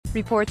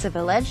Reports of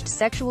alleged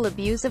sexual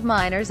abuse of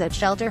minors at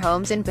shelter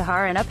homes in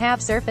Bihar and Up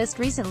have surfaced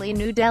recently in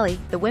New Delhi.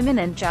 The Women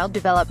and Child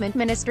Development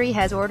Ministry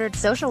has ordered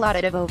social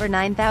audit of over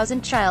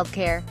 9,000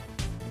 childcare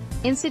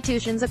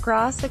institutions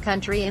across the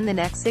country in the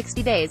next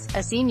 60 days,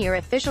 a senior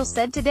official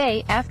said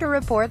today, after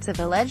reports of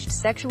alleged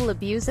sexual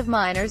abuse of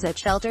minors at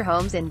shelter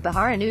homes in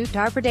Bihar and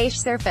Uttar Pradesh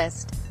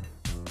surfaced.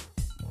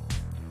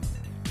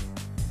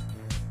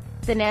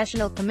 The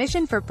National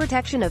Commission for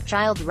Protection of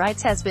Child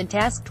Rights has been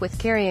tasked with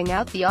carrying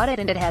out the audit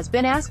and it has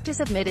been asked to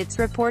submit its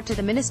report to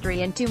the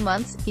ministry in 2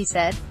 months, he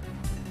said.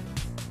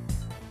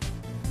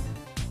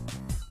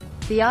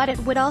 The audit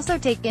would also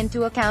take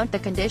into account the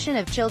condition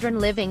of children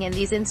living in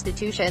these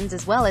institutions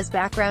as well as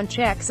background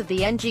checks of the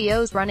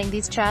NGOs running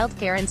these child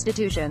care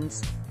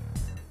institutions.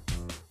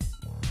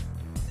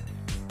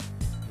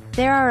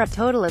 There are a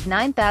total of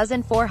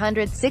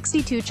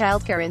 9,462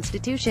 childcare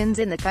institutions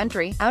in the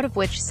country, out of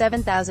which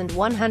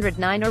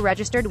 7,109 are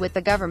registered with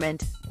the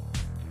government.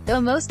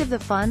 Though most of the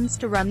funds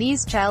to run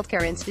these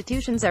childcare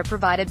institutions are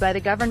provided by the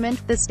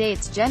government, the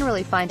states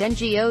generally find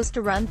NGOs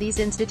to run these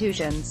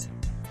institutions.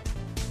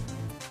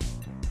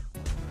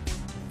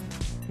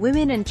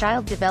 Women and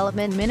Child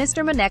Development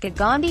Minister Maneka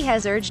Gandhi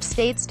has urged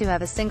states to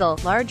have a single,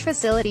 large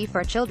facility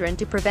for children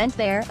to prevent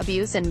their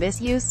abuse and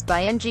misuse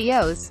by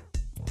NGOs.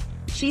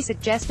 She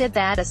suggested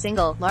that a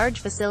single, large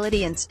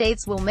facility in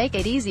states will make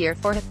it easier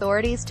for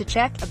authorities to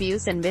check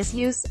abuse and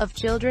misuse of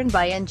children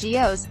by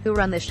NGOs, who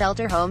run the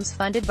shelter homes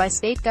funded by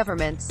state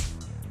governments.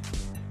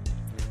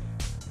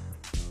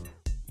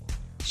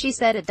 She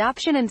said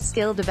adoption and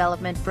skill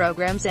development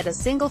programs at a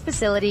single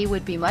facility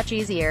would be much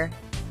easier.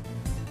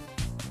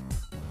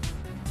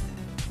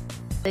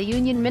 The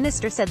union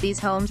minister said these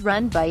homes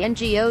run by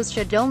NGOs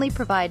should only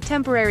provide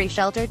temporary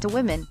shelter to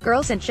women,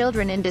 girls and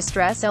children in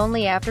distress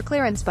only after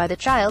clearance by the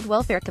Child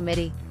Welfare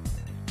Committee.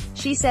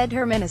 She said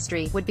her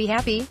ministry would be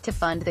happy to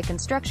fund the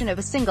construction of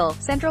a single,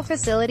 central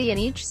facility in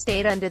each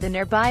state under the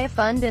Nirbhaya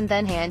Fund and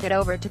then hand it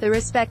over to the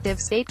respective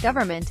state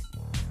government.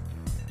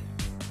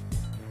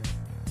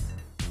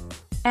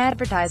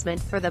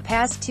 Advertisement. For the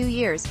past 2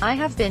 years, I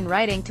have been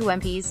writing to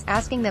MPs,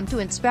 asking them to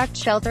inspect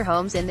shelter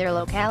homes in their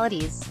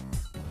localities.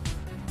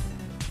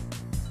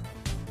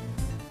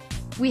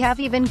 We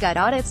have even got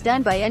audits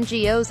done by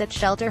NGOs at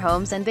shelter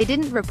homes and they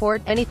didn't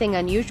report anything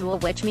unusual,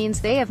 which means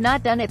they have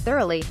not done it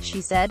thoroughly,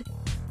 she said.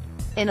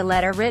 In a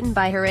letter written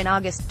by her in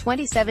August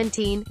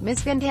 2017,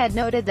 Ms. Gandhi had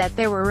noted that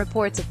there were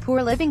reports of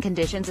poor living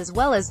conditions as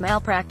well as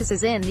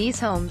malpractices in these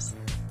homes.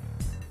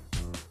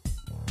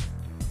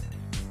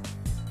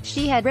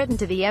 She had written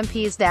to the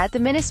MPs that the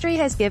ministry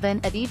has given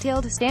a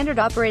detailed standard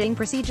operating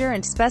procedure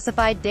and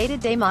specified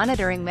day-to-day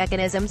monitoring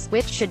mechanisms,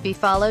 which should be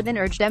followed, and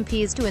urged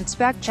MPs to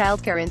inspect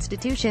childcare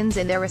institutions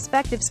in their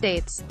respective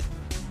states.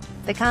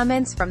 The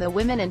comments from the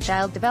Women and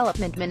Child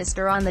Development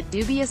Minister on the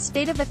dubious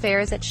state of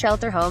affairs at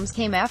shelter homes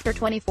came after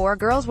 24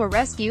 girls were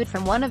rescued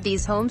from one of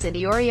these homes in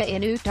Deoria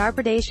in Uttar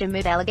Pradesh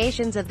amid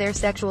allegations of their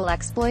sexual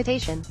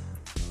exploitation.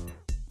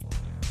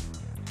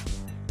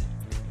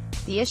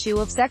 The issue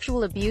of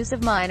sexual abuse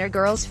of minor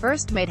girls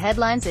first made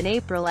headlines in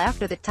April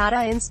after the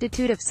Tata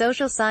Institute of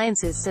Social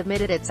Sciences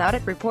submitted its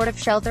audit report of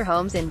shelter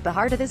homes in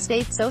Bihar to the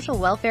state Social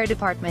Welfare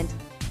Department.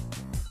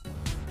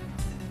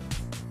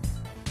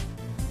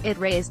 It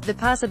raised the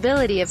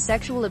possibility of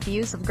sexual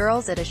abuse of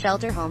girls at a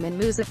shelter home in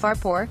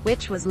Muzaffarpur,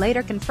 which was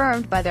later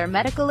confirmed by their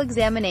medical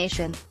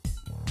examination.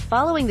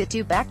 Following the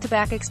two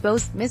back-to-back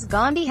exposed, Ms.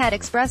 Gandhi had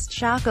expressed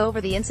shock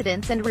over the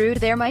incidents and rued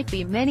there might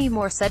be many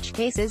more such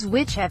cases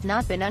which have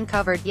not been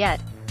uncovered yet.